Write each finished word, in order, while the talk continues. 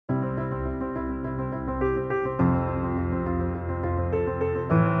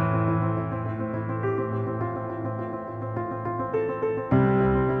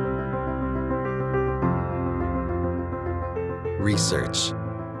research.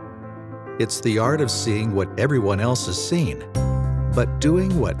 It's the art of seeing what everyone else has seen, but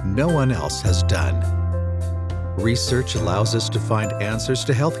doing what no one else has done. Research allows us to find answers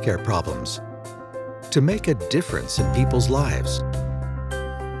to healthcare problems, to make a difference in people's lives,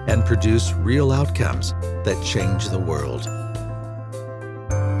 and produce real outcomes that change the world.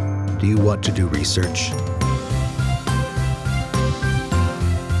 Do you want to do research?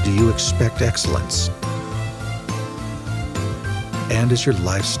 Do you expect excellence? And is your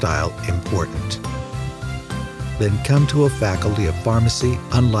lifestyle important? Then come to a faculty of pharmacy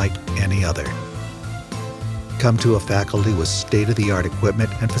unlike any other. Come to a faculty with state-of-the-art equipment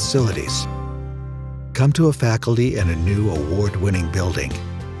and facilities. Come to a faculty in a new award-winning building.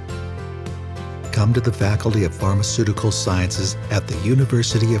 Come to the Faculty of Pharmaceutical Sciences at the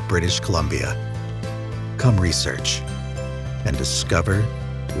University of British Columbia. Come research and discover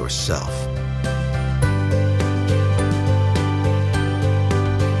yourself.